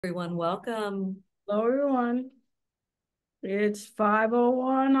Everyone, welcome. Hello, everyone. It's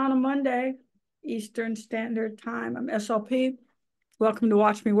 5:01 on a Monday, Eastern Standard Time. I'm SLP. Welcome to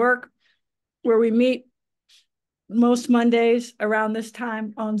Watch Me Work, where we meet most Mondays around this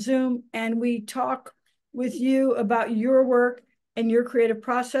time on Zoom, and we talk with you about your work and your creative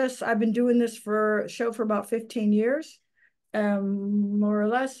process. I've been doing this show for about 15 years, more or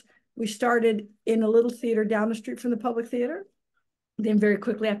less. We started in a little theater down the street from the Public Theater. Then very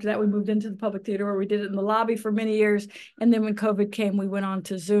quickly after that, we moved into the Public Theater, where we did it in the lobby for many years. And then when COVID came, we went on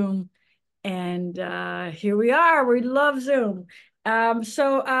to Zoom. And here we are. We love Zoom.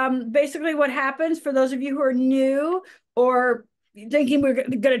 Basically what happens for those of you who are new or thinking we're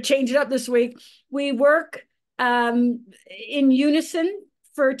going to change it up this week, we work in unison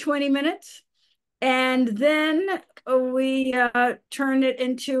for 20 minutes. And then we turn it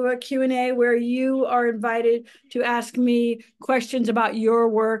into a Q&A where you are invited to ask me questions about your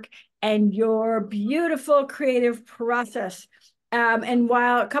work and your beautiful creative process. And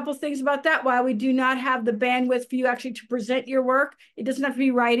while a couple things about that, while we do not have the bandwidth for you actually to present your work, it doesn't have to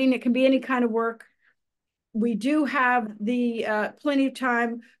be writing, it can be any kind of work. We do have the plenty of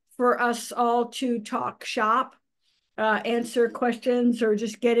time for us all to talk shop, answer questions, or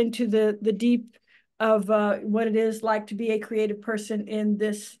just get into the deep of what it is like to be a creative person in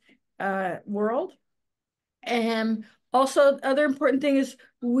this world. And also, other important thing is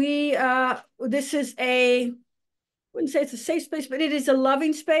this is I wouldn't say it's a safe space, but it is a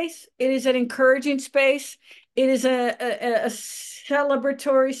loving space. It is an encouraging space. It is a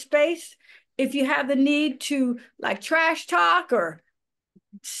celebratory space. If you have the need to like trash talk or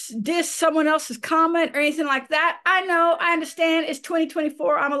diss someone else's comment or anything like that, I know, I understand, it's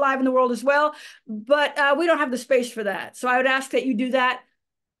 2024, I'm alive in the world as well, but we don't have the space for that. So I would ask that you do that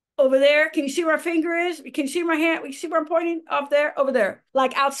over there. Can you see where my finger is? Can you see my hand? You see where I'm pointing? Off there, over there,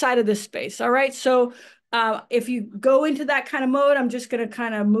 like outside of this space. All right. So if you go into that kind of mode, I'm just going to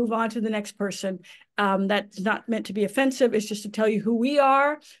kind of move on to the next person. That's not meant to be offensive. It's just to tell you who we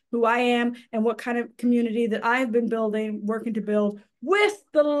are, who I am, and what kind of community that I have been building, working to build with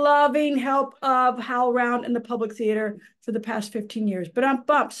the loving help of HowlRound and the Public Theater for the past 15 years. But I'm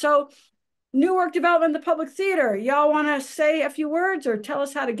bumped. So new work development in the Public Theater. Y'all want to say a few words or tell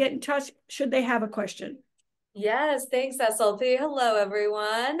us how to get in touch should they have a question? Yes, thanks, SLP. Hello,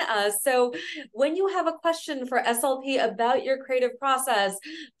 everyone. So when you have a question for SLP about your creative process,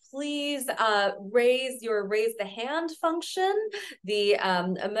 please raise the hand function, the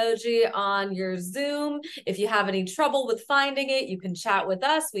emoji on your Zoom. If you have any trouble with finding it, you can chat with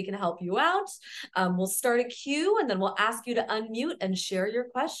us. We can help you out. We'll start a queue and then we'll ask you to unmute and share your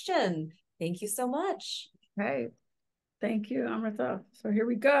question. Thank you so much. Hey, thank you, Amrita. So here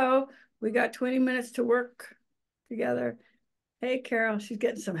we go. We got 20 minutes to work together. Hey, Carol, she's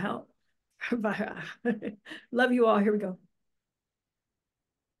getting some help. Love you all. Here we go.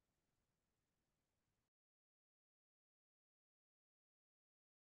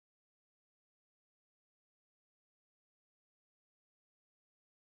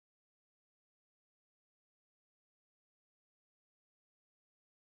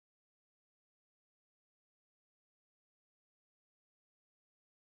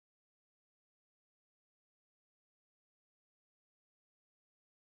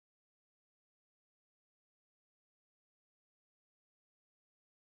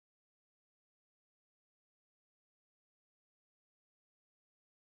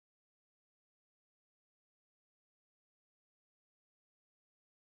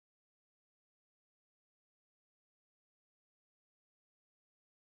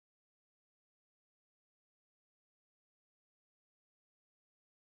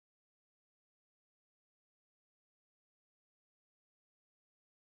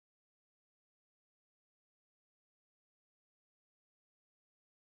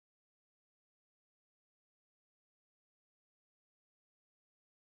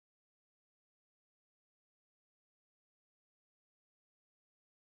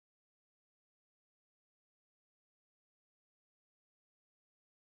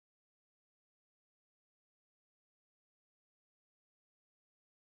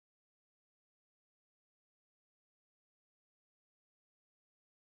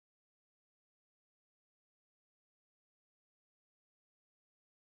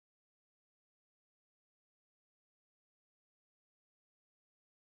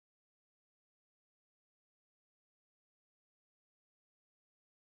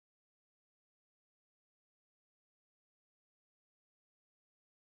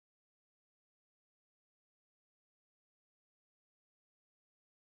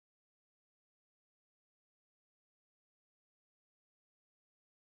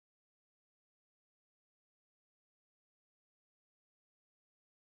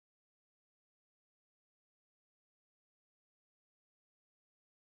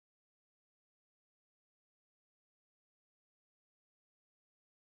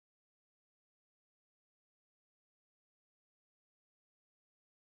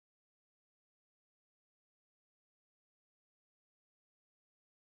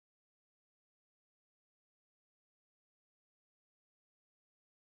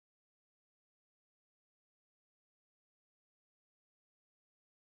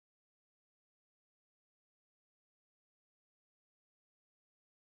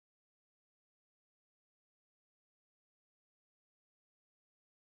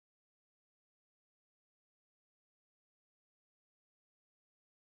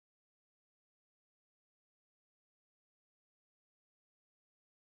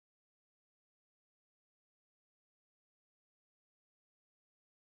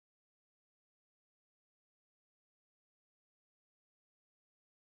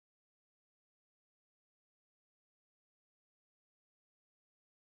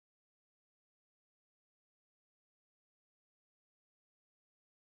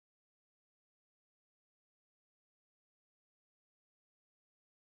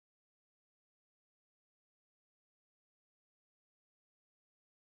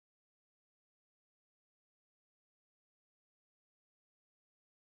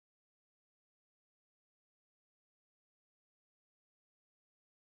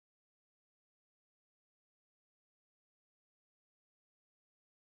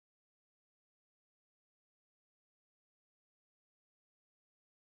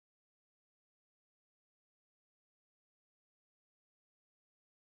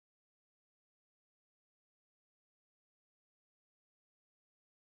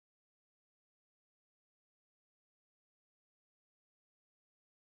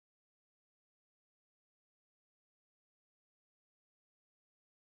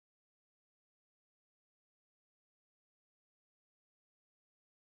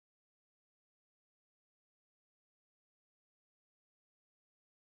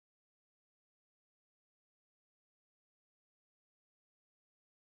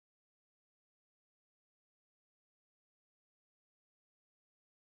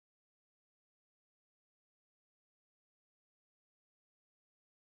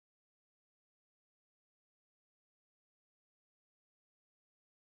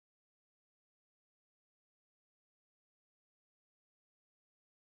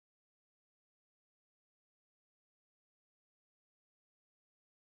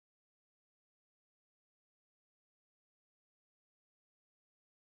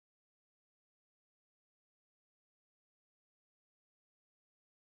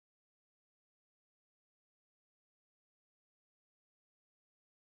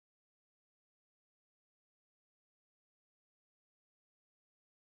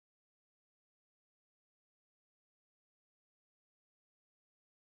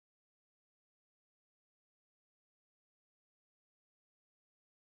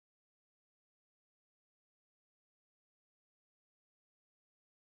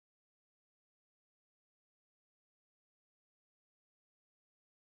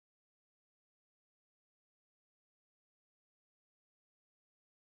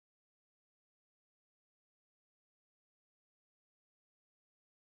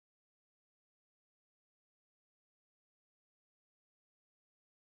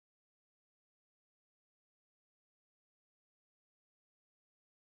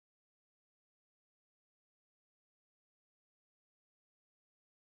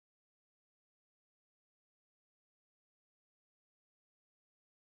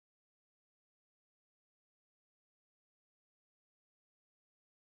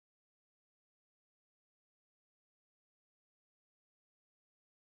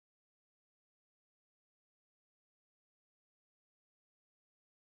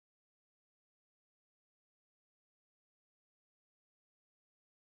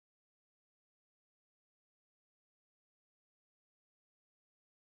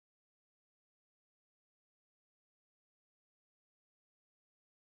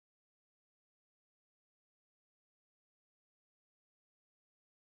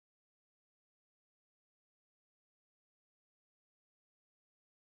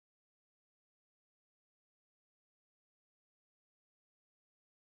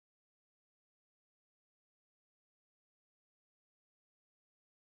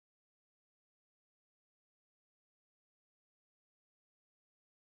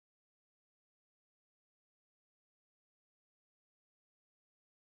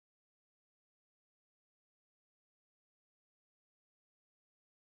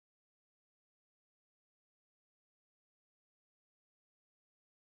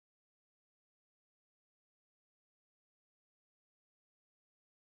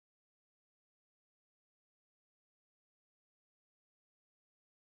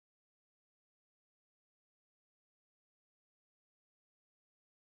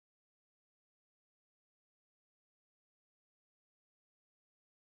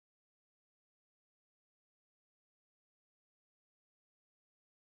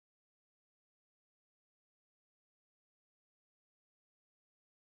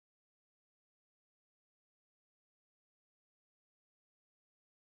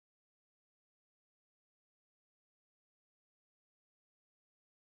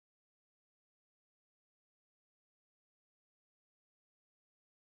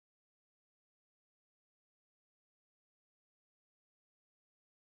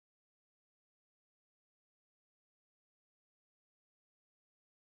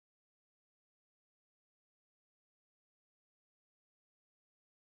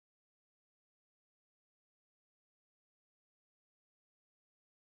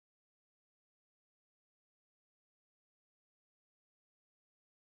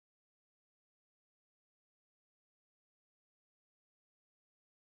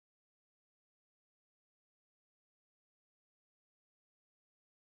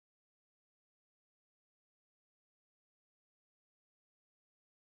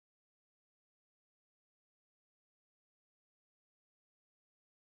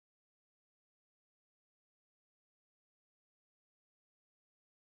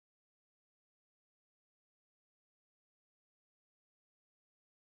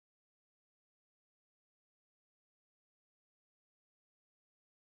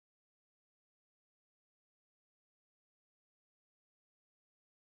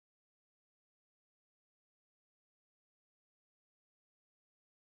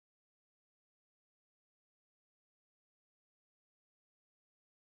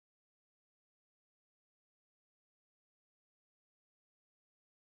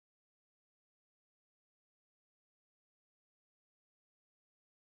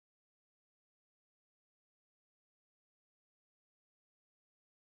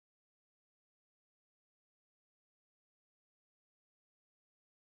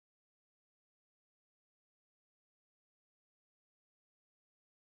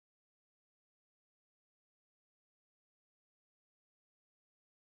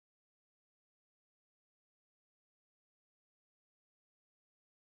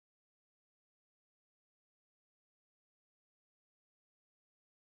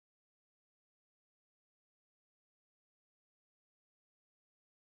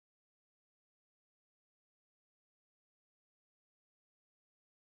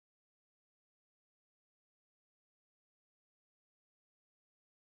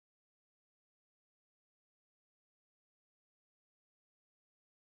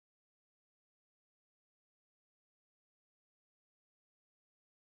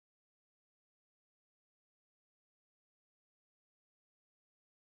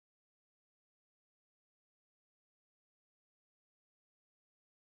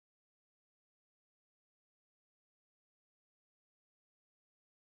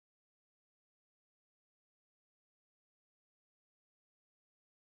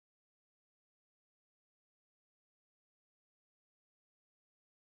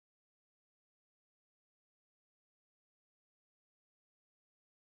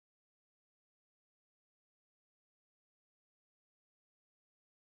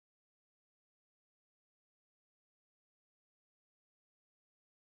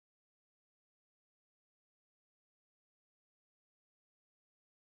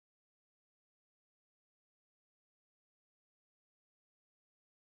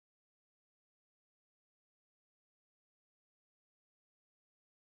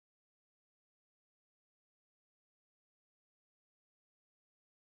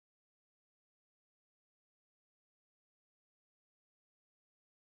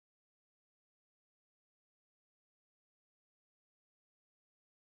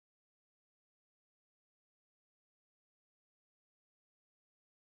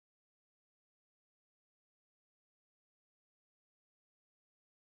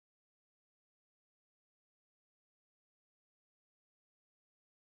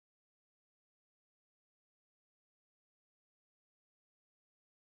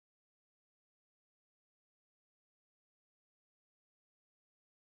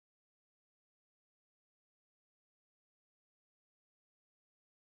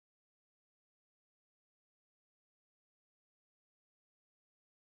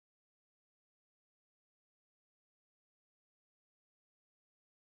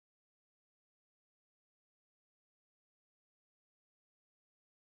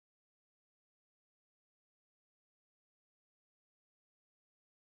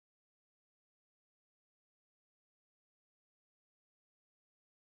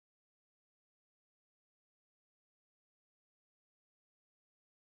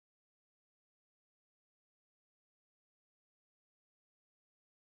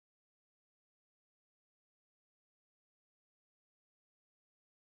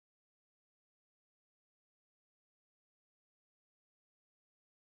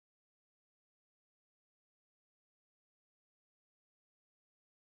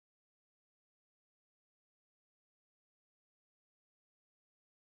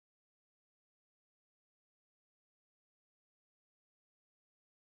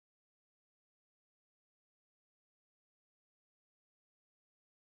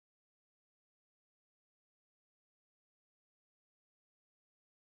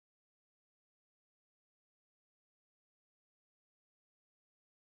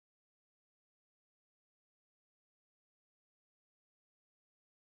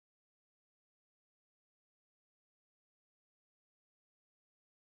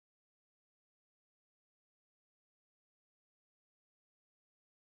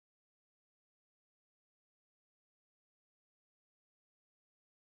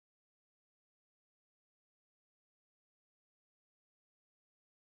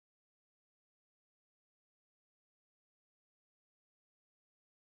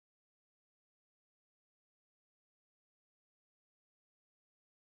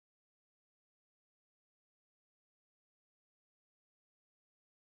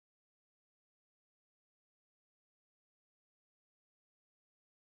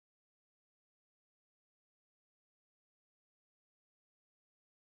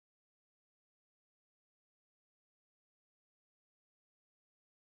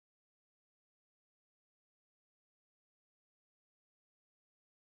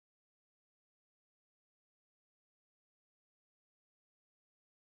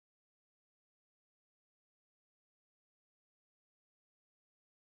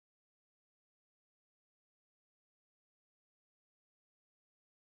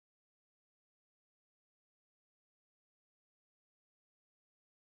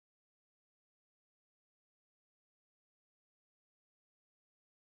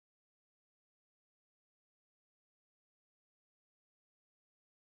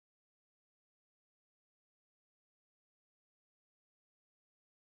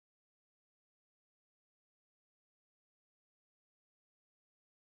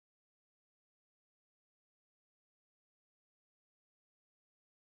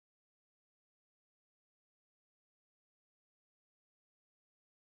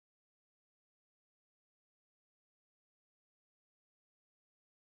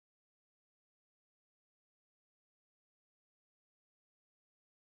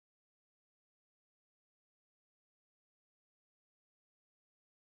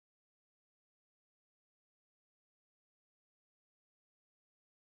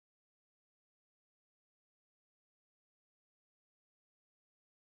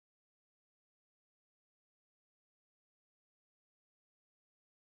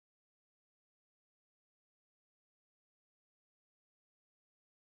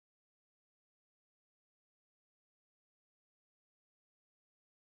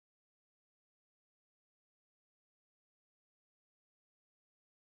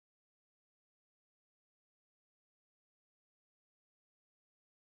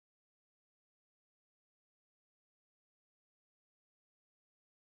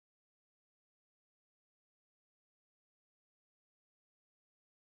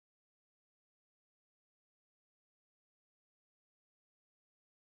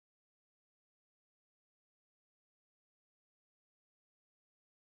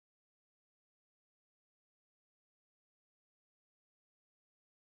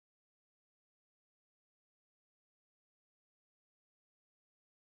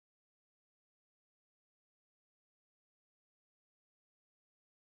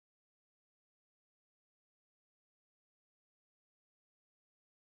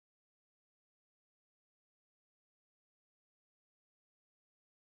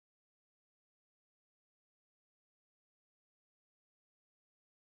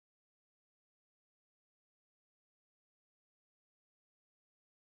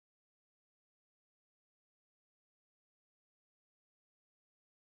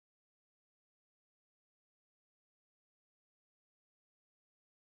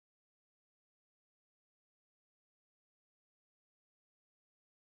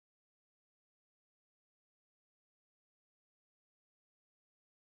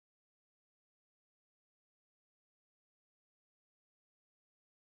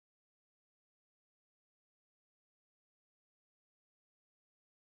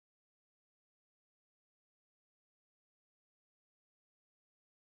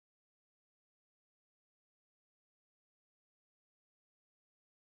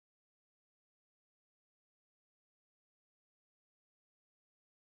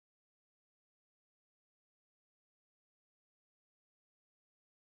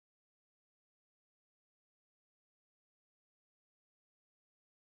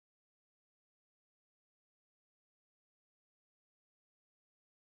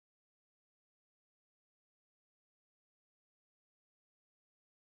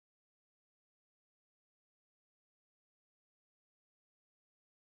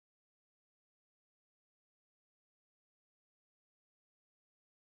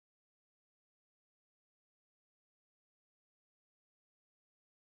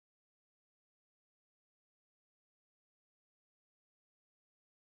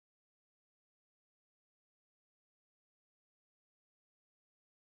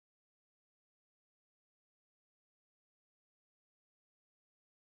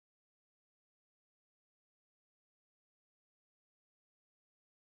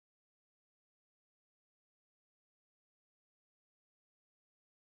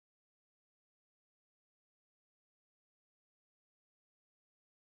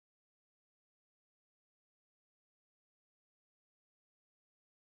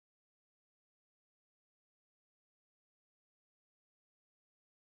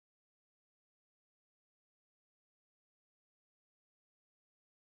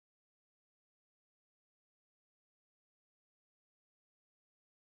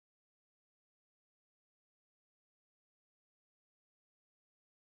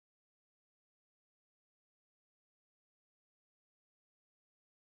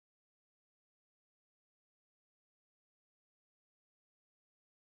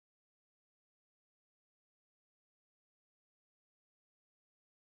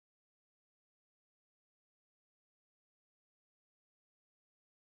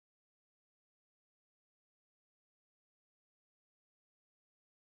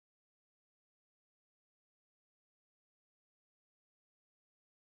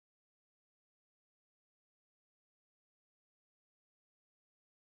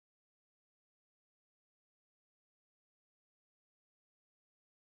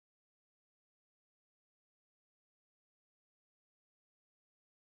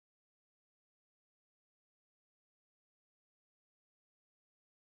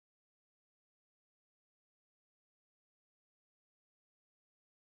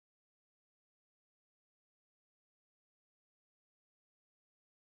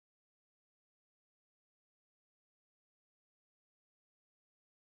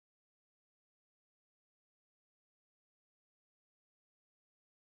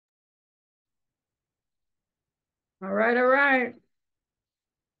 All right, all right.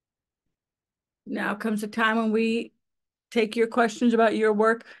 Now comes the time when we take your questions about your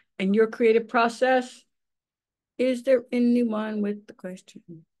work and your creative process. Is there anyone with the question?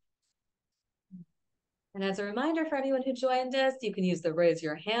 And as a reminder for anyone who joined us, you can use the raise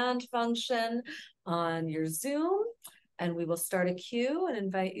your hand function on your Zoom, and we will start a queue and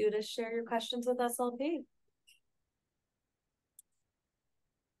invite you to share your questions with SLP.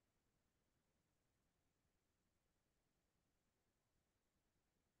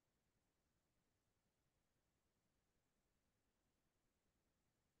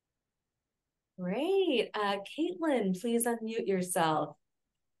 Great. Caitlin, please unmute yourself.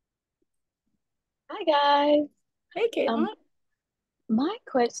 Hi guys. Hey, Caitlin. My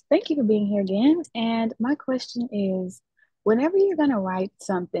question, thank you for being here again. And my question is, whenever you're going to write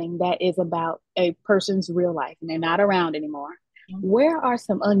something that is about a person's real life and they're not around anymore, where are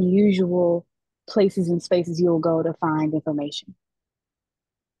some unusual places and spaces you'll go to find information?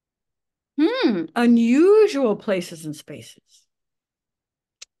 Unusual places and spaces.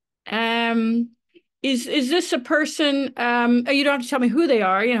 Is this a person, you don't have to tell me who they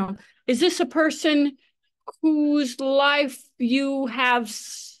are, is this a person whose life you have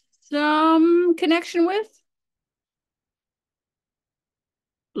some connection with?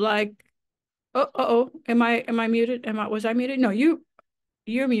 Like, am I muted? Was I muted? No,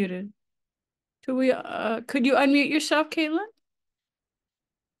 you're muted. Could you unmute yourself, Caitlin?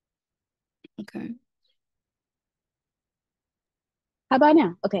 Okay. How about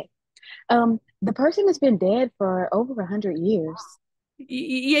now? Okay. The person has been dead for over 100 years.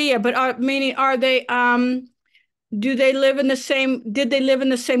 Yeah, but are they do they live in the same, did they live in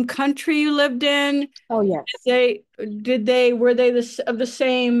the same country you lived in? Oh, yes. Were they of the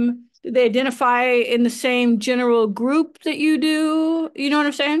same, did they identify in the same general group that you do? You know what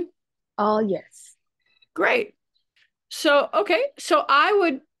I'm saying? Oh, yes. Great. So, okay. So I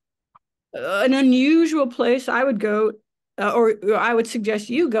would, an unusual place I would go, or I would suggest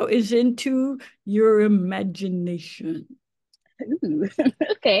you go, is into your imagination. Ooh,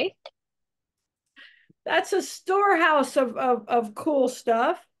 okay. That's a storehouse of cool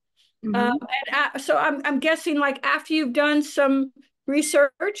stuff. Mhm. So I'm guessing, like, after you've done some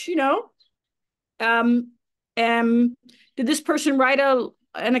research, um, um, did this person write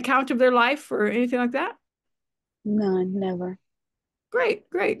an account of their life or anything like that? None, never. Great,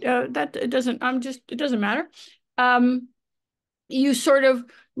 great. That it doesn't. It doesn't matter. Um, you sort of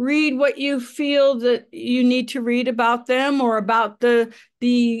read what you feel that you need to read about them, or about the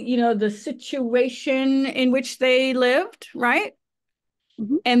situation in which they lived, right?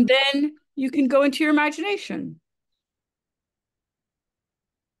 Mhm. And then you can go into your imagination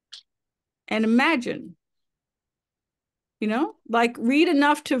and imagine, like, read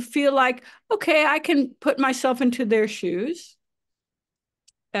enough to feel like, okay, I can put myself into their shoes.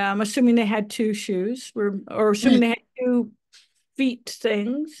 Assuming they had two shoes, or assuming they had two feet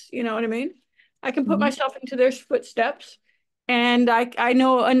things, you know what I mean? I can put Mhm. myself into their footsteps, and I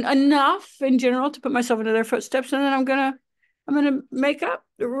know enough in general to put myself into their footsteps, and then I'm gonna make up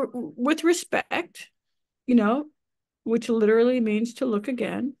with respect, you know, which literally means to look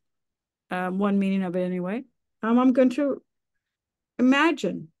again. One meaning of it anyway. I'm going to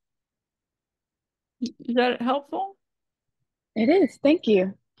imagine. Is that helpful? It is. Thank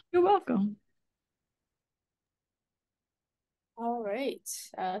you. You're welcome. All right.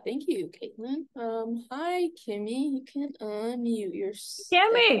 Thank you, Caitlin. Hi, Kimmy. You can unmute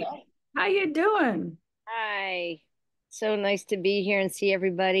yourself. Kimmy, how you doing? Hi. So nice to be here and see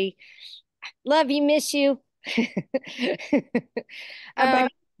everybody. Love you, miss you. I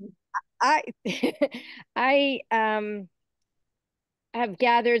I I have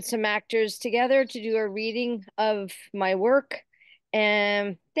gathered some actors together to do a reading of my work.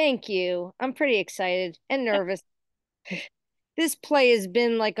 And thank you. I'm pretty excited and nervous. This play has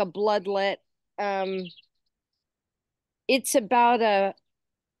been like a bloodlet. Um, it's about a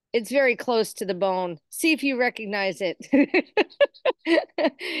It's very close to the bone. See if you recognize it.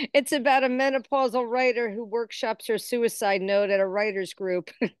 It's about a menopausal writer who workshops her suicide note at a writers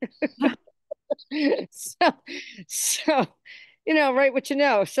group. so, so, write what you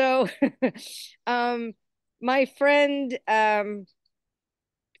know. So, um, my friend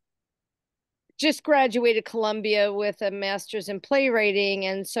just graduated Columbia with a master's in playwriting,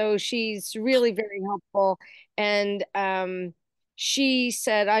 and so she's really very helpful. And she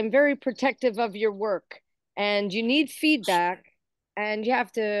said, I'm very protective of your work, and you need feedback, and you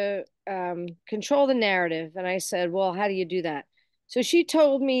have to control the narrative. And I said, well, how do you do that? So she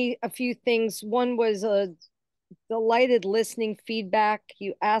told me a few things. One was a delighted listening feedback.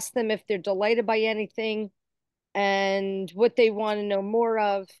 You ask them if they're delighted by anything, and what they want to know more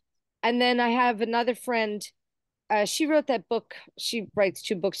of. And then I have another friend. She wrote that book. She writes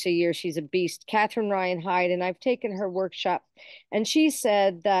 2 books a year. She's a beast, Catherine Ryan Hyde. And I've taken her workshop. And she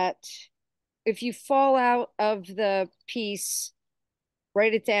said that if you fall out of the piece,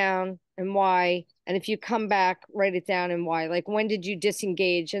 write it down and why. And if you come back, write it down and why. Like, when did you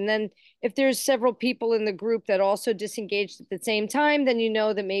disengage? And then if there's several people in the group that also disengaged at the same time, then you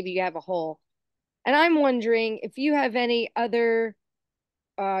know that maybe you have a hole. And I'm wondering if you have any other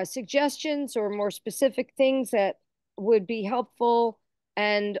suggestions or more specific things that would be helpful.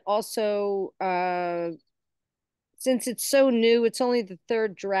 And also, since it's so new, it's only the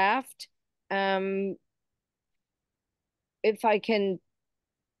 3rd draft. If I can,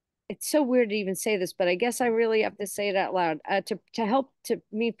 it's so weird to even say this, but I guess I really have to say it out loud, to help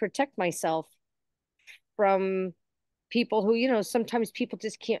me protect myself from people who, sometimes people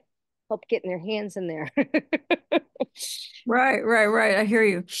just can't help getting their hands in there. Right. I hear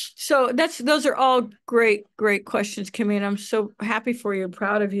you. So those are all great questions, Kimmy, and I'm so happy for you and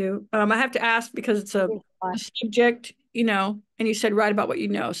proud of you. I have to ask because it's a subject, and you said write about what you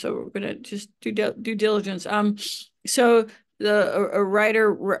know. So we're gonna just do due diligence. So a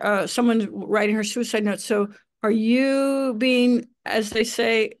writer, someone's writing her suicide note. So are you being, as they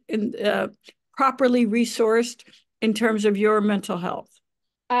say, properly resourced in terms of your mental health?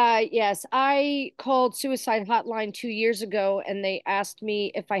 Yes, I called suicide hotline 2 years ago and they asked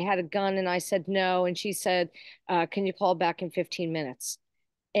me if I had a gun and I said no. And she said, can you call back in 15 minutes?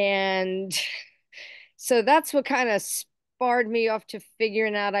 And so that's what kind of sparred me off to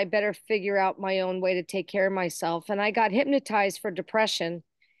figuring out I better figure out my own way to take care of myself. And I got hypnotized for depression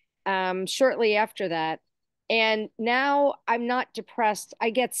shortly after that. And now I'm not depressed. I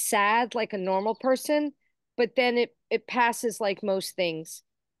get sad like a normal person, but then it passes like most things.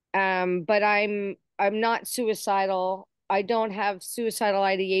 But I'm not suicidal. I don't have suicidal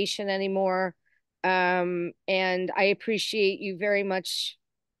ideation anymore. And I appreciate you very much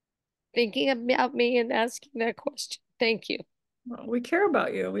thinking about me and asking that question. Thank you. Well, we care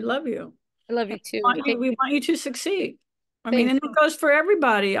about you. We love you. I love you too. We want you to succeed. I mean, and it goes for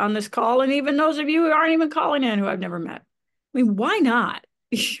everybody on this call, and even those of you who aren't even calling in who I've never met. I mean, why not?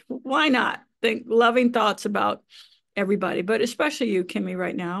 Why not think loving thoughts about everybody, but especially you, Kimmy,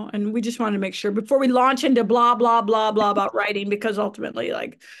 right now. And we just want to make sure before we launch into blah, blah, blah, blah about writing, because ultimately,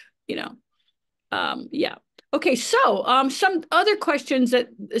 yeah. Okay, so some other questions that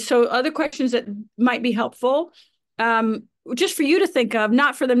might be helpful, just for you to think of,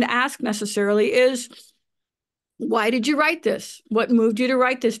 not for them to ask necessarily, is why did you write this? What moved you to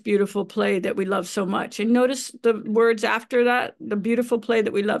write this beautiful play that we love so much? And notice the words after that, the beautiful play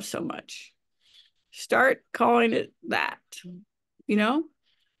that we love so much. Start calling it that,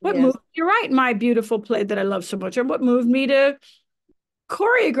 What moved you to write my beautiful play that I love so much? Or what moved me to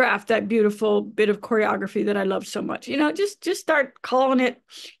choreograph that beautiful bit of choreography that I love so much? Just start calling it,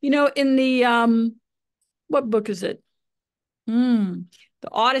 in the, what book is it? The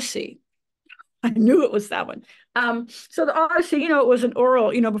Odyssey. I knew it was that one. So the Odyssey, it was an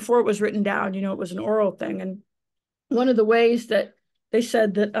oral, before it was written down, it was an oral thing. And one of the ways that they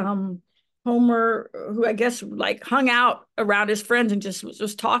said that Homer, who I guess like hung out around his friends and just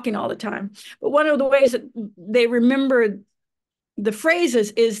was talking all the time. But one of the ways that they remembered the phrases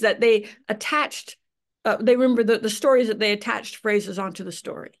is that they attached, they remember the stories that they attached phrases onto the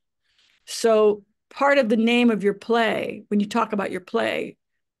story. So part of the name of your play, when you talk about your play,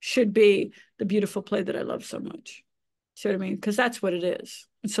 should be the beautiful play that I love so much. See what I mean? Because that's what it is.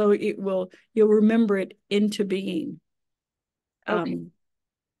 And so you'll remember it into being. Okay.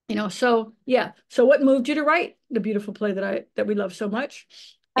 So yeah. So what moved you to write the beautiful play that we love so much?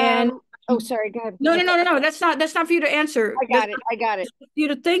 And oh, sorry, go ahead. No. That's not for you to answer. I got it. For you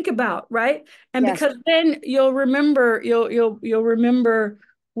to think about, right? And yes. Because then you'll remember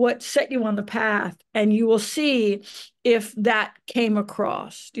what set you on the path, and you will see if that came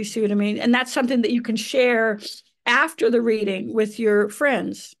across. Do you see what I mean? And that's something that you can share after the reading with your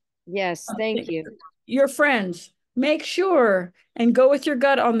friends. Yes, thank you. Your friends. Make sure and go with your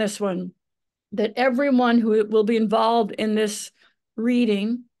gut on this one, that everyone who will be involved in this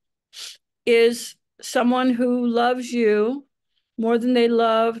reading is someone who loves you more than they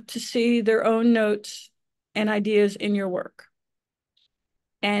love to see their own notes and ideas in your work.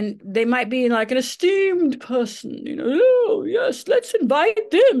 And they might be like an esteemed person, oh, yes, let's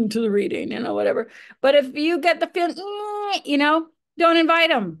invite them to the reading, whatever. But if you get the feeling, don't invite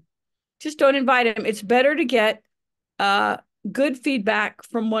them. Just don't invite them. It's better to get good feedback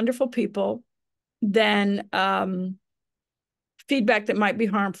from wonderful people than feedback that might be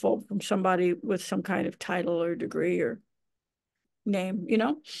harmful from somebody with some kind of title or degree or name, you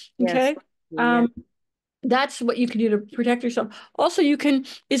know? Okay. Yes. That's what you can do to protect yourself. Also, you can,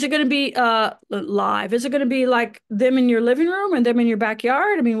 is it going to be live? Is it going to be like them in your living room and them in your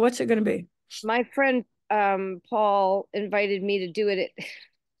backyard? I mean, what's it going to be? My friend Paul invited me to do it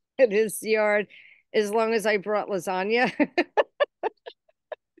at his yard as long as I brought lasagna.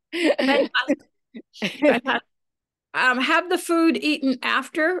 Fantastic. Fantastic. Have the food eaten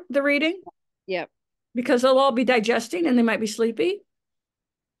after the reading. Yep. Because they'll all be digesting and they might be sleepy.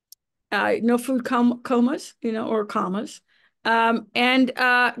 No food comas, you know, or commas. And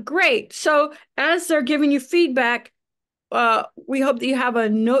great. So as they're giving you feedback, we hope that you have a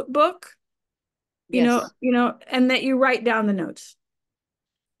notebook, Yes. And that you write down the notes.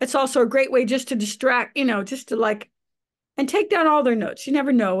 It's also a great way just to distract, just to like, and take down all their notes. You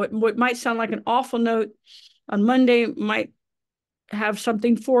never know what might sound like an awful note on Monday might have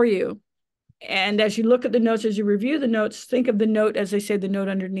something for you. And as you look at the notes, as you review the notes, think of the note, as they say, the note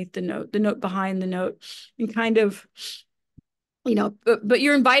underneath the note behind the note, and kind of, but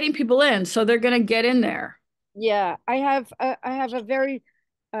you're inviting people in, so they're going to get in there. Yeah, I have a very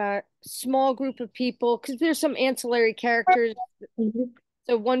small group of people because there's some ancillary characters.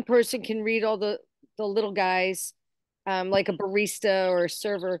 So one person can read all the little guys, like a barista or a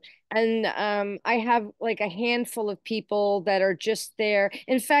server. And I have like a handful of people that are just there.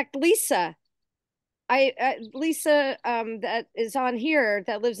 In fact, Lisa, that is on here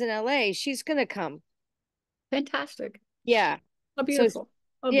that lives in LA, she's gonna come. Fantastic. Yeah. Oh, beautiful.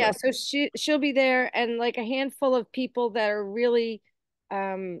 Yeah, so she'll be there, and like a handful of people that are really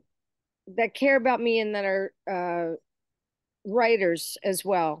that care about me and that are writers as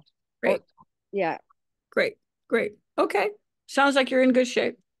well. Great. Yeah. Great. Okay. Sounds like you're in good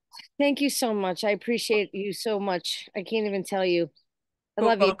shape. Thank you so much. I appreciate you so much. I can't even tell you. I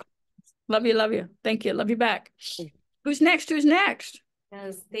love you. Love you. Thank you. Love you back. Who's next?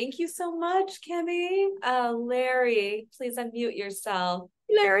 Yes, thank you so much, Kimmy. Larry, please unmute yourself.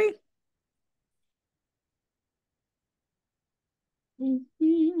 Larry. I'm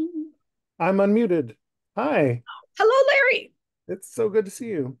unmuted. Hi. Hello, Larry. It's so good to see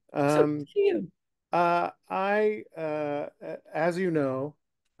you. So good to see you. As you know,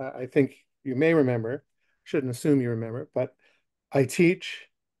 I think you may remember, shouldn't assume you remember, but I teach,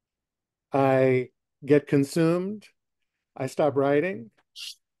 I get consumed, I stop writing,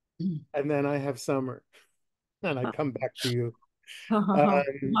 and then I have summer, and I come back to you.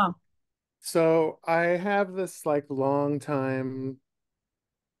 So I have this like long time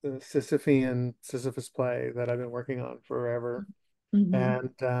Sisyphus play that I've been working on forever.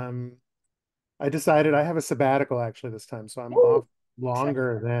 And I decided I have a sabbatical actually this time, so I'm off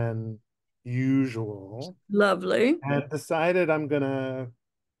longer than usual. Lovely. And decided I'm gonna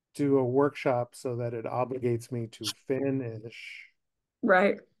do a workshop so that it obligates me to finish.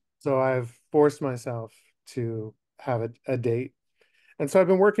 Right. So I've forced myself to have a date. And so I've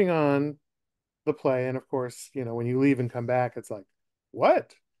been working on the play. And of course, when you leave and come back, it's like,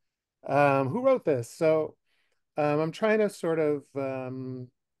 what? Who wrote this? So I'm trying to sort of,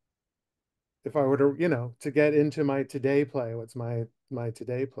 if I were to get into my today play, what's my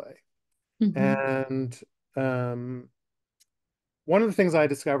today play? And one of the things I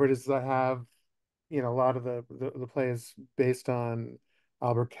discovered is I have, a lot of the play is based on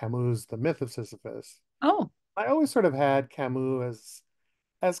Albert Camus' The Myth of Sisyphus. Oh. I always sort of had Camus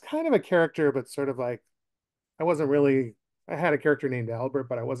as kind of a character, but sort of like I had a character named Albert,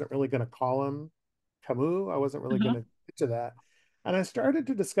 but I wasn't really going to call him Camus. I wasn't really going to get to that. And I started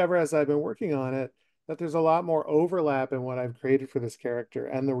to discover as I've been working on it that there's a lot more overlap in what I've created for this character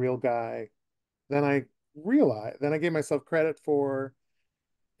and the real guy than I realized, than I gave myself credit for.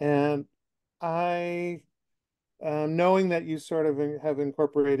 And I, knowing that you sort of have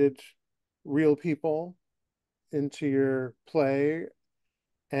incorporated real people into your play,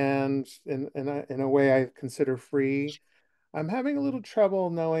 and in a way I consider free, I'm having a little trouble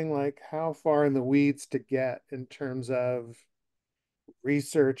knowing like how far in the weeds to get in terms of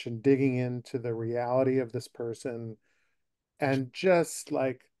research and digging into the reality of this person, and just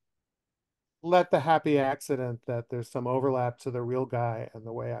like let the happy accident that there's some overlap to the real guy and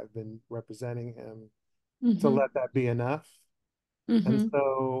the way I've been representing him, to let that be enough. And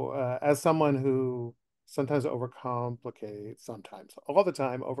so as someone who sometimes overcomplicates, sometimes all the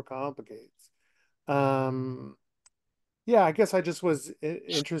time overcomplicates, yeah, I guess I just was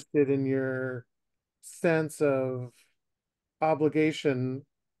interested in your sense of obligation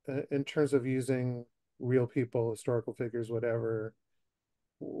in terms of using real people, historical figures, whatever,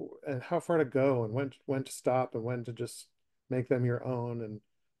 and how far to go and when to stop and when to just make them your own. And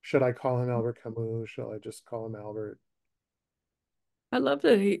should I call him Albert Camus? Shall I just call him Albert? I love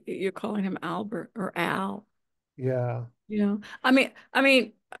that you're calling him Albert or Al. Yeah. You know, I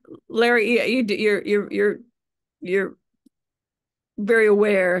mean, Larry, you're very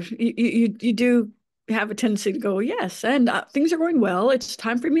aware. You do have a tendency to go, yes, and things are going well. It's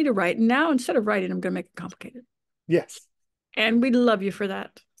time for me to write. And now, instead of writing, I'm going to make it complicated. Yes. And we love you for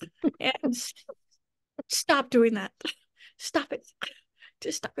that. And stop doing that. Stop it.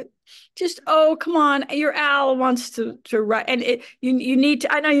 Just stop it. Just, oh, come on. Your Al wants to write. And you need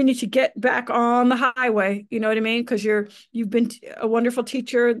to, I know you need to get back on the highway. You know what I mean? Because you've been a wonderful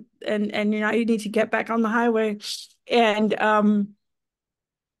teacher, and now you need to get back on the highway. And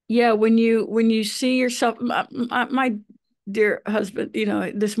yeah, when you see yourself, my dear husband, you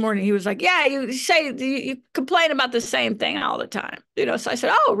know, this morning he was like, yeah, you complain about the same thing all the time, you know. So I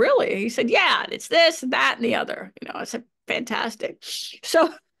said, oh, really? He said, yeah, it's this, that, and the other, you know. I said, fantastic.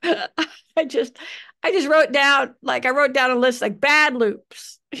 So I just wrote down, like, I wrote down a list, like, bad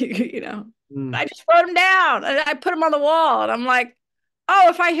loops, you know. I just wrote them down and I put them on the wall, and I'm like, oh,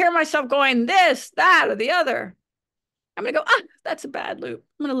 if I hear myself going this, that, or the other, I'm gonna go, that's a bad loop.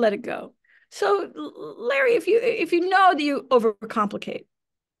 I'm gonna let it go. So, Larry, if you know that you overcomplicate,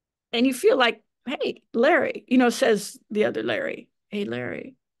 and you feel like, hey, Larry, you know, says the other Larry, hey,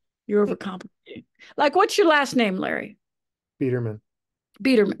 Larry, you're overcomplicating. Like, what's your last name, Larry? Biederman.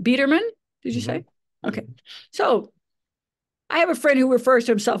 Biederman? Did you say? Okay. So I have a friend who refers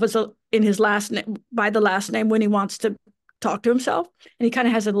to himself as in his last name, by the last name, when he wants to talk to himself, and he kind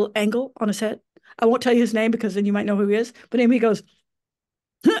of has a little angle on his head. I won't tell you his name because then you might know who he is. But then he goes,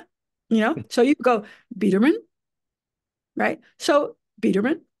 huh, you know. So you go, Biederman, right? So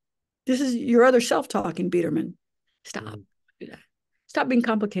Biederman, this is your other self talking, Biederman. Stop. Do that. Stop being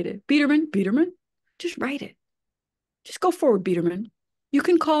complicated. Biederman, just write it. Just go forward, Biederman. You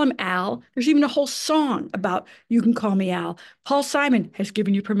can call him Al. There's even a whole song about you can call me Al. Paul Simon has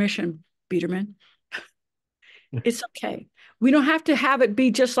given you permission, Biederman. It's okay. We don't have to have it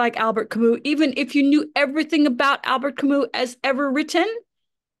be just like Albert Camus. Even if you knew everything about Albert Camus as ever written,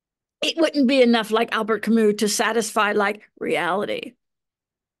 it wouldn't be enough like Albert Camus to satisfy like reality.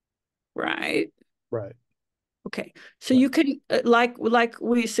 Right? Right. Okay. So you can, like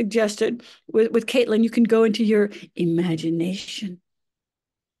we suggested with Caitlin, you can go into your imagination.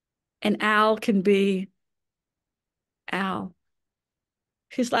 And Al can be Al.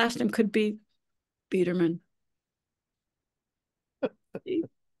 His last name could be Biederman.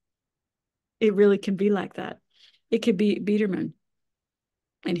 It really can be like that. It could be Biederman.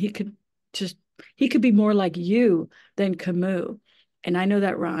 And he could be more like you than Camus. And I know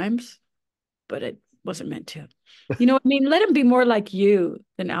that rhymes, but it wasn't meant to. You know what I mean? Let him be more like you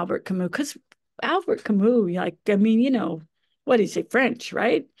than Albert Camus. Because Albert Camus, like, I mean, you know, what is it, French,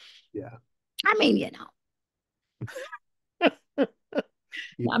 right? Yeah. I mean, you know.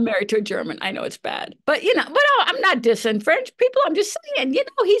 I'm married to a German. I know it's bad, but you know, but I'm not dissing French people. I'm just saying, you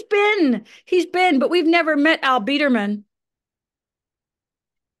know, he's been, but we've never met Al Biederman.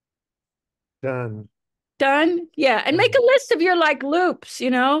 Done. Yeah. And make a list of your like loops, you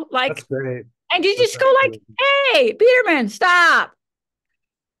know, like, that's great. And you just go like, hey, Biederman, stop.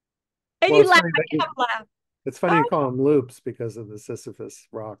 And you laugh, I laugh. It's funny you call them loops because of the Sisyphus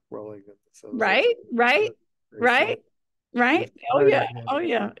rock rolling. So right. Oh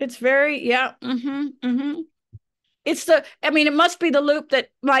yeah. It's very, yeah. It's I mean, it must be the loop that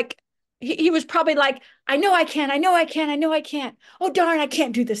like, he was probably like, I know I can. Oh, darn, I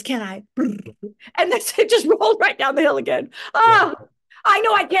can't do this, can I? And that's it, just rolled right down the hill again. Oh, yeah. I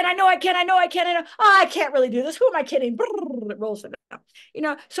know I can. Oh, I can't really do this. Who am I kidding? It rolls it down. You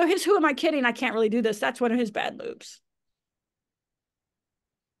know, so his who am I kidding? I can't really do this. That's one of his bad loops.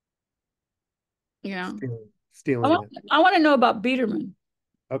 You know, stealing I want to know about Biederman.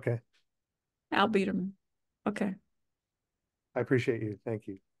 Okay. Al Biederman. Okay. I appreciate you. Thank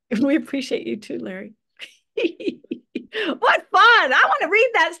you. We appreciate you too, Larry. What fun. I want to read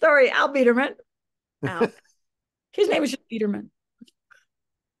that story. Al Biederman. Al. His name is just Biederman.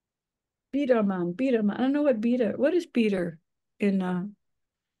 Biederman. I don't know what is Bieder in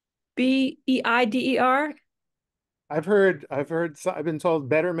Beider? I've been told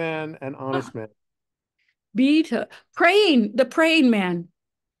better man and honest man. Beta. The praying man.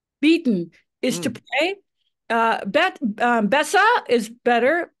 Beaten is to pray. Bessa is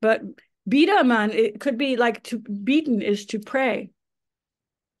better, but Biederman, it could be like beaten is to pray.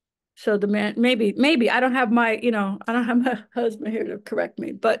 So the man, maybe I don't have my husband here to correct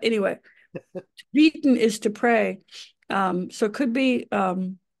me, but anyway, beaten is to pray. So it could be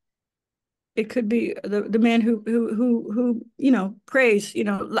It could be the man who prays,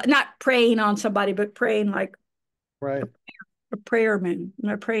 not praying on somebody, but praying like Right. a prayer man,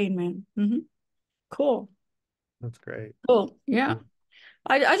 a praying man. Cool. That's great. Cool. Yeah.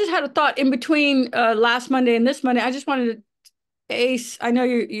 I just had a thought in between last Monday and this Monday. I just wanted to, Ace, I know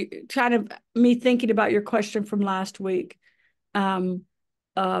you kind of me thinking about your question from last week, um,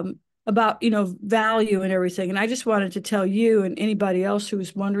 about, value and everything. And I just wanted to tell you and anybody else who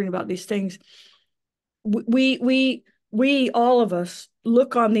was wondering about these things, we all of us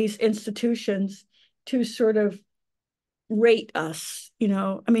look on these institutions to sort of rate us.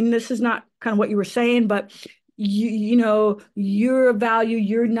 I mean, this is not kind of what you were saying, but you're a value,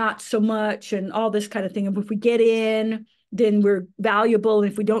 you're not so much, and all this kind of thing. And if we get in, then we're valuable.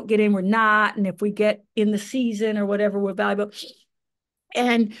 And if we don't get in, we're not. And if we get in the season or whatever, we're valuable.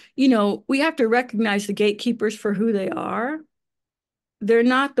 And, we have to recognize the gatekeepers for who they are. They're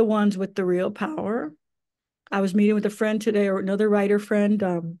not the ones with the real power. I was meeting with a friend today, or another writer friend,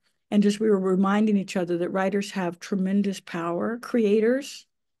 and just we were reminding each other that writers have tremendous power. Creatives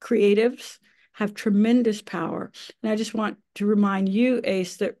have tremendous power. And I just want to remind you,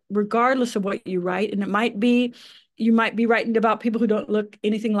 Ace, that regardless of what you write, and you might be writing about people who don't look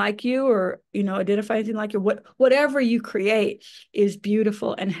anything like you, or identify anything like you, whatever you create is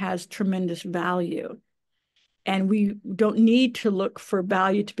beautiful and has tremendous value. And we don't need to look for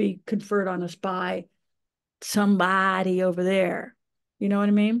value to be conferred on us by somebody over there. You know what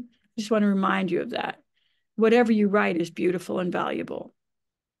I mean? I just want to remind you of that. Whatever you write is beautiful and valuable,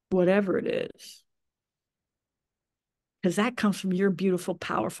 whatever it is, because that comes from your beautiful,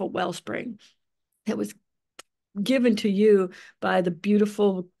 powerful wellspring that was given to you by the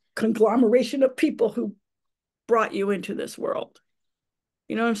beautiful conglomeration of people who brought you into this world.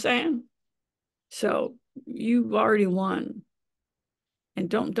 You know what I'm saying? So you already won. And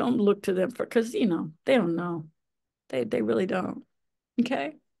don't look to them because they don't know. They really don't.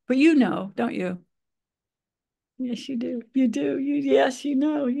 Okay? But don't you? Yes, you do. You do. Yes, I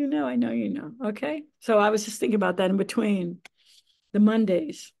know you know. Okay? So I was just thinking about that in between the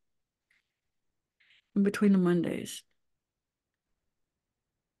Mondays. In between the Mondays.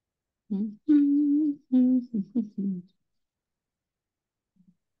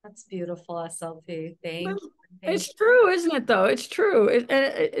 That's beautiful, SLP. Thank you. It's true, isn't it, though? It's true.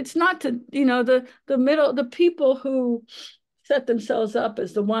 It's not to, the people who set themselves up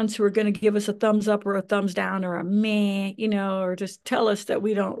as the ones who are going to give us a thumbs up or a thumbs down or a meh, or just tell us that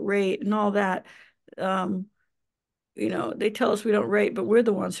we don't rate and all that. They tell us we don't rate, but we're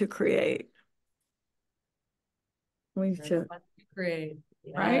the ones who create. We to create.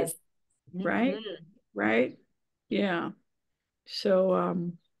 Yes. Right? Right? Right? Yeah.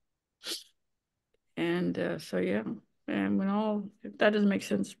 So, so yeah. And if that doesn't make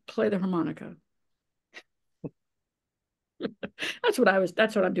sense, play the harmonica. That's what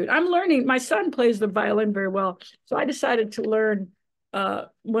I'm doing. I'm learning. My son plays the violin very well. So I decided to learn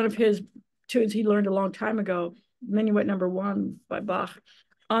one of his tunes he learned a long time ago, Minuet No. 1 by Bach,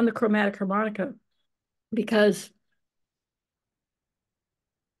 on the chromatic harmonica, because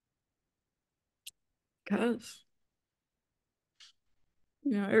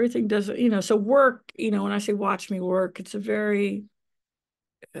everything doesn't, so work, when I say watch me work, it's a very,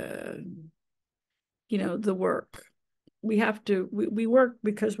 the work. We work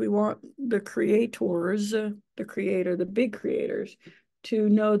because we want the creators, the big creators, to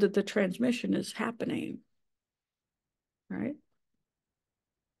know that the transmission is happening, right?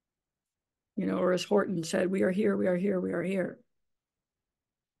 Or as Horton said, we are here, we are here, we are here.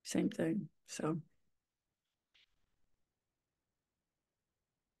 Same thing. So.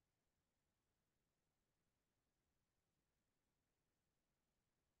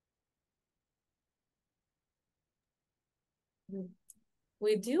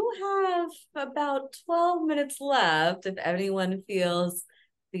 We do have about 12 minutes left if anyone feels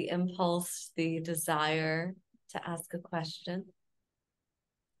the impulse, the desire to ask a question.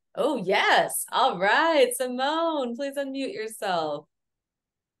 Oh, yes. All right. Simone, please unmute yourself.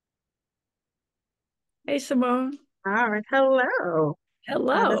 Hey, Simone. All right. Hello.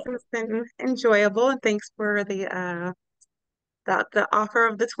 Hello. This has been enjoyable, and thanks for the offer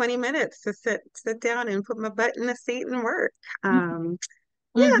of the 20 minutes to sit down and put my butt in the seat and work.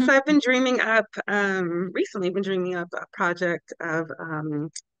 Yeah, so I've been recently been dreaming up a project of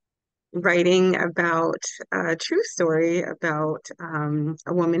writing about a true story about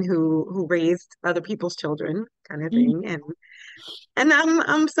a woman who raised other people's children, kind of thing. And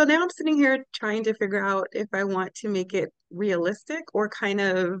so now I'm sitting here trying to figure out if I want to make it realistic or kind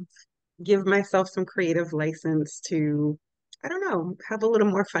of give myself some creative license to I don't know, have a little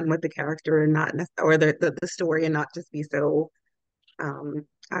more fun with the character and not or the story and not just be so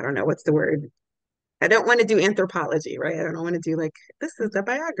I don't know what's the word. I don't want to do anthropology, right? I don't want to do like this is a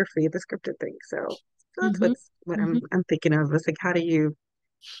biography, the scripted thing. So that's what I'm thinking of. It's like how do you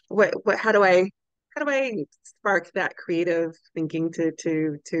how do I spark that creative thinking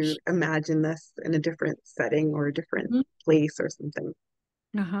to imagine this in a different setting or a different place or something?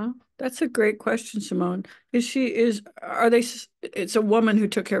 That's a great question, Simone. It's a woman who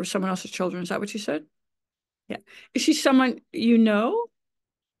took care of someone else's children. Is that what you said? Yeah. Is she someone you know?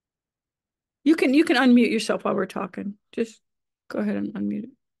 You can unmute yourself while we're talking. Just go ahead and unmute it.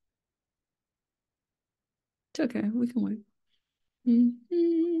 It's okay. We can wait.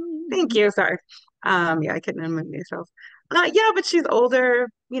 Thank you. Sorry. Yeah, I couldn't unmute myself. Yeah, but she's older,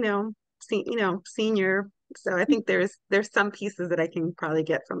 senior. So I think there's some pieces that I can probably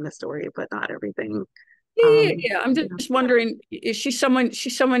get from the story, but not everything. Yeah. I'm just wondering, she's someone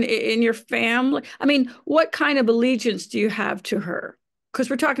in your family? I mean, what kind of allegiance do you have to her? Because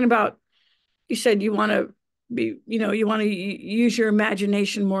we're talking about, you said you want to you want to use your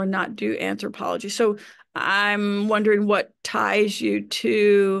imagination more, not do anthropology. So I'm wondering what ties you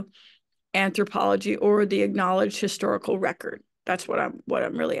to anthropology or the acknowledged historical record. That's what I'm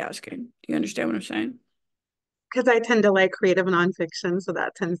really asking. Do you understand what I'm saying? Because I tend to like creative nonfiction, so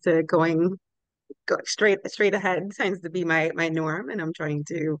that tends to go straight ahead tends to be my norm, and I'm trying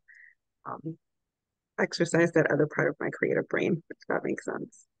to um, exercise that other part of my creative brain, if that makes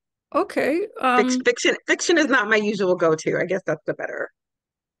sense. Okay. Fiction is not my usual go-to. I guess that's the better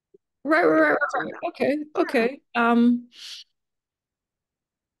Right. Okay.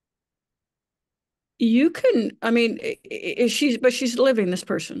 You can, I mean, she's living, this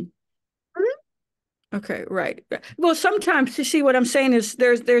person. Okay, right. Well, sometimes you see what I'm saying is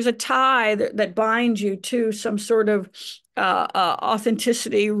there's a tie that binds you to some sort of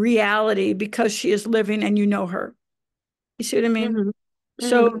authenticity, reality, because she is living and you know her. You see what I mean?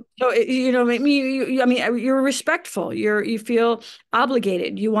 So I mean, you're respectful. You feel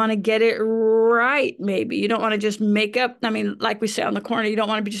obligated. You want to get it right. Maybe you don't want to just make up. I mean, like we say on the corner, you don't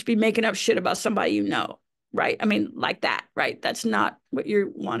want to just be making up shit about somebody you know, right? I mean, like that, right? That's not what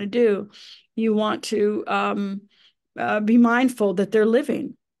you want to do. You want to be mindful that they're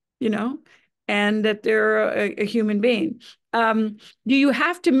living, you know, and that they're a human being. Do you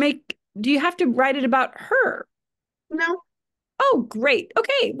have to write it about her? No. Oh, great.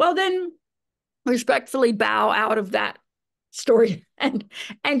 Okay. Well, then respectfully bow out of that story and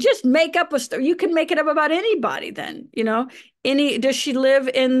just make up a story. You can make it up about anybody then, does she live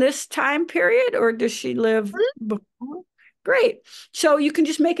in this time period or does she live before? Great. So you can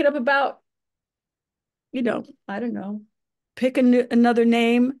just make it up about, I don't know, pick another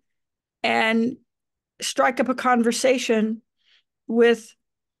name and strike up a conversation with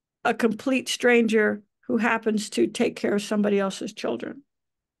a complete stranger who happens to take care of somebody else's children.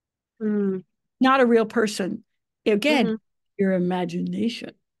 Not a real person. Again, your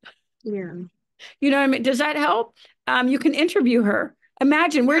imagination. Yeah. You know what I mean? Does that help? You can interview her.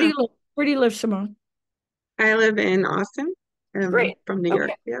 Imagine, where do you live? Where do you live, Simone? I live in Austin. Great. From New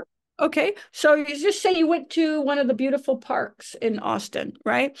York. Yeah. Okay. So you just say you went to one of the beautiful parks in Austin,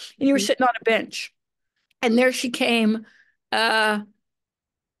 right? And you were sitting on a bench. And there she came,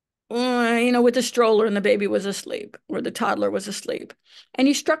 with the stroller and the baby was asleep or the toddler was asleep. And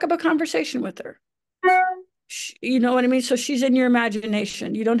you struck up a conversation with her. You know what I mean? So she's in your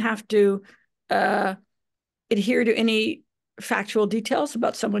imagination. You don't have to adhere to any factual details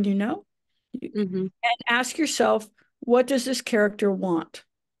about someone you know. And ask yourself, what does this character want?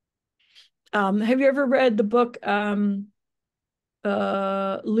 Have you ever read the book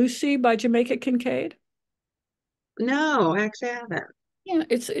Lucy by Jamaica Kincaid? No, actually I haven't. Yeah,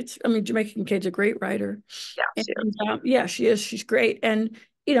 I mean, Jamaica Kincaid's a great writer. Yeah, yeah, she is. She's great. And,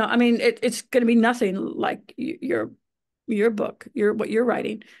 I mean, it's going to be nothing like your book, what you're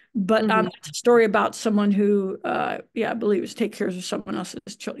writing. But it's a story about someone who, I believe is take care of someone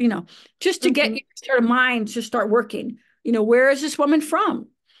else's children, just to get your sort of mind to start working. Where is this woman from?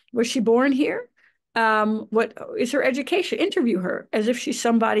 Was she born here? What is her education? Interview her as if she's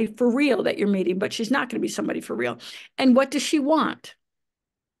somebody for real that you're meeting, but she's not going to be somebody for real. And what does she want?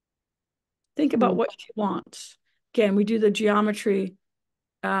 Think about what she wants. Again, we do the geometry.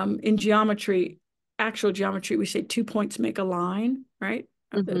 In geometry, actual geometry, we say 2 points make a line, right?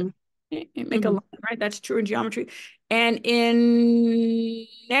 Make a line, right? That's true in geometry. And in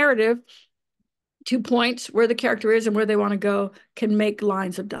narrative, 2 points where the character is and where they want to go can make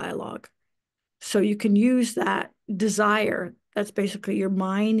lines of dialogue. So you can use that desire. That's basically your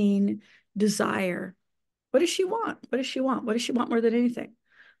mining desire What does she want? What does she want? What does she want more than anything?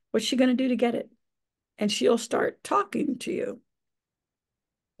 What's she going to do to get it? And she'll start talking to you.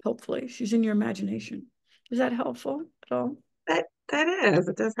 Hopefully, she's in your imagination. Is that helpful at all? That is,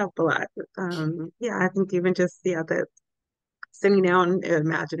 it does help a lot. Yeah, I think even just the sitting down,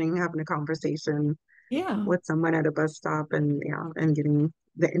 imagining having a conversation with someone at a bus stop, and and getting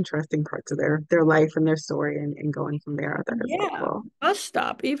the interesting parts of their life and their story, and going from there. That is helpful. Bus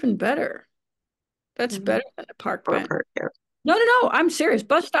stop, even better. That's better than a park bench. Yeah. No, I'm serious.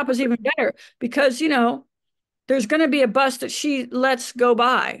 Bus stop is even better because, there's going to be a bus that she lets go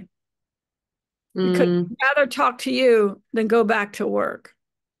by because she'd rather talk to you than go back to work.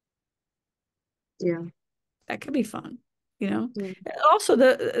 Yeah. That could be fun, Also,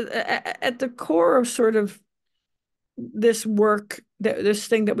 at the core of sort of this work, this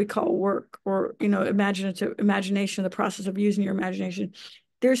thing that we call work, or imagination, the process of using your imagination,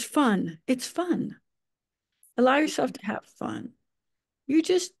 there's fun. It's fun. Allow yourself to have fun. You're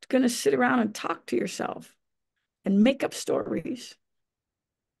just going to sit around and talk to yourself and make up stories.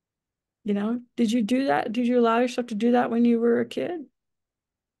 Did you do that? Did you allow yourself to do that when you were a kid?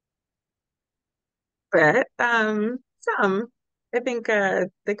 But some. I think the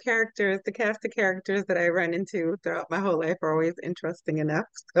cast of characters that I run into throughout my whole life are always interesting enough.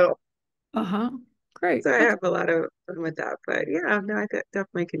 So great. So I have a lot of fun with that. But yeah, no, I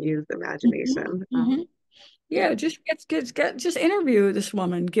definitely can use imagination. Yeah, just just interview this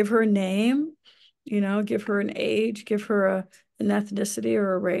woman, give her a name, give her an age, give her an ethnicity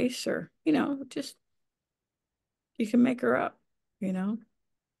or a race, or just you can make her up, Yeah.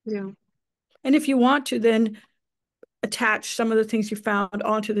 And if you want to, then attach some of the things you found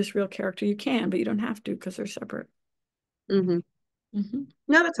onto this real character, you can, but you don't have to because they're separate. No,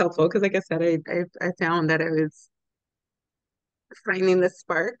 that's helpful because, like I said, I found that I was finding the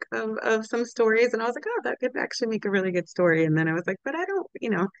spark of some stories, and I was like, oh, that could actually make a really good story. And then I was like, but I don't,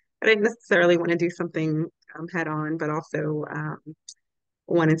 I didn't necessarily want to do something head on, but also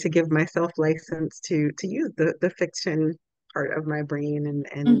wanted to give myself license to use the fiction part of my brain,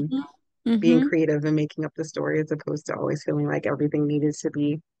 and being creative and making up the story, as opposed to always feeling like everything needed to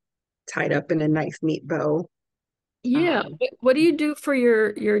be tied up in a nice, neat bow. Yeah. What do you do for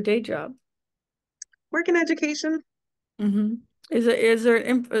your day job? Work in education. Is there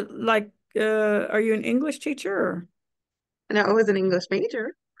like are you an English teacher or? No, I was an English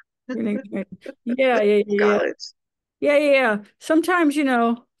major. Yeah. College. Yeah. Sometimes,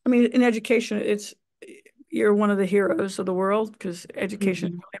 I mean, in education, you're one of the heroes of the world because education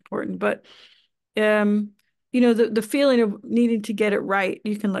is really important. But the feeling of needing to get it right,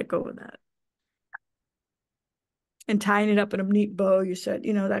 you can let go of that. And tying it up in a neat bow, you said,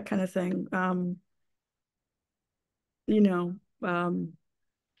 that kind of thing.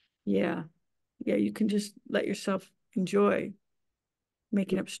 Yeah, you can just let yourself enjoy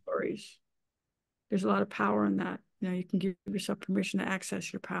making up stories. There's a lot of power in that. You can give yourself permission to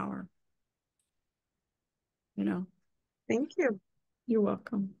access your power. Thank you. You're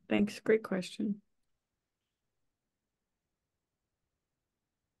welcome. Thanks. Great question.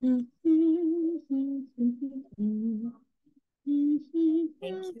 Thank you,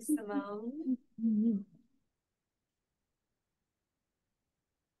 Simone.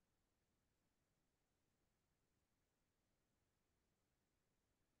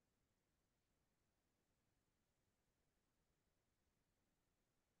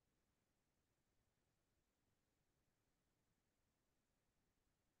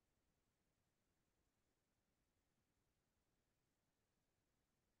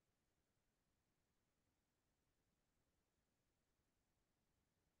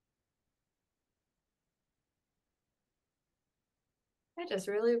 I just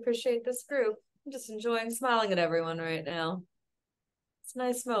really appreciate this group. I'm just enjoying smiling at everyone right now. It's a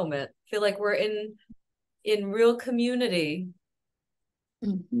nice moment. I feel like we're in real community.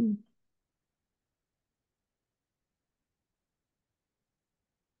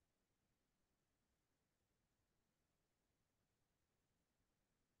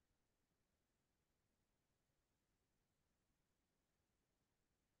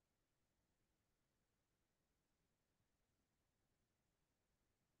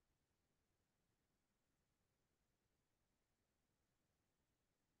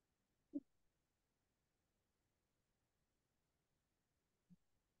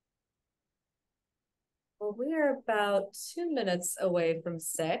 Well, we are about 2 minutes away from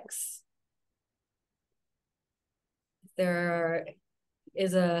 6. There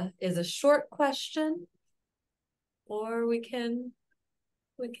is a short question, or we can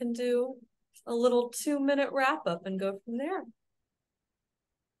do a little 2-minute wrap up and go from there.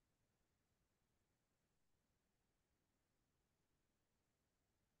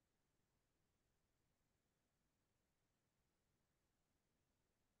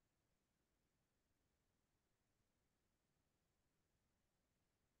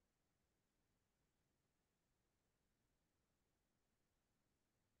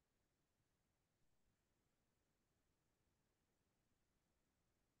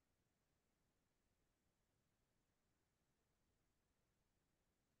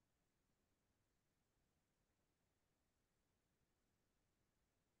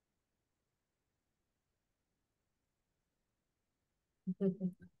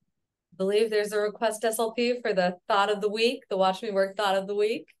 Believe there's a request SLP for the thought of the week, the Watch Me Work thought of the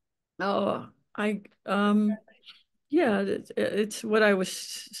week. Oh, yeah, it's what I was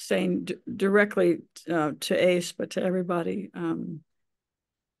saying directly to Ace, but to everybody.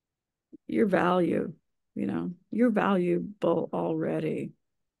 Your value, you're valuable already.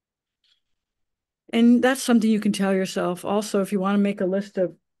 And that's something you can tell yourself. Also, if you want to make a list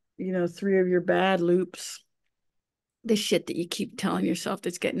of, 3 of your bad loops, the shit that you keep telling yourself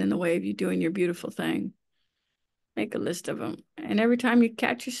that's getting in the way of you doing your beautiful thing, make a list of them. And every time you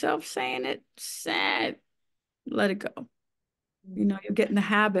catch yourself saying it, sad, let it go. You'll get in the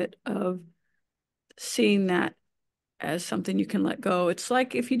habit of seeing that as something you can let go. It's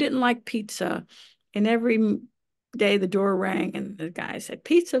like if you didn't like pizza and every day the door rang and the guy said,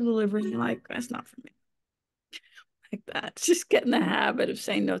 pizza delivery, you're like, that's not for me. Like that. Just get in the habit of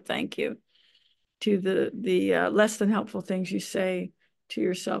saying no, thank you to the less than helpful things you say to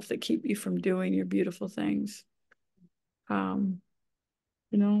yourself that keep you from doing your beautiful things. Because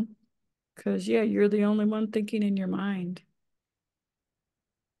you're the only one thinking in your mind.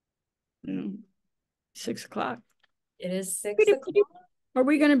 6 o'clock. It is 6 o'clock. Are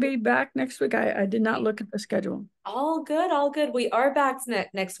we going to be back next week? I did not look at the schedule. All good, all good. We are back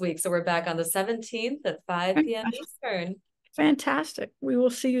next week. So we're back on the 17th at 5 p.m. Eastern. Fantastic. We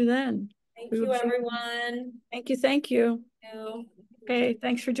will see you then. Thank you, everyone. Thank you. Thank you. Okay,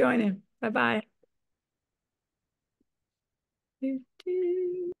 thanks for joining. Bye-bye.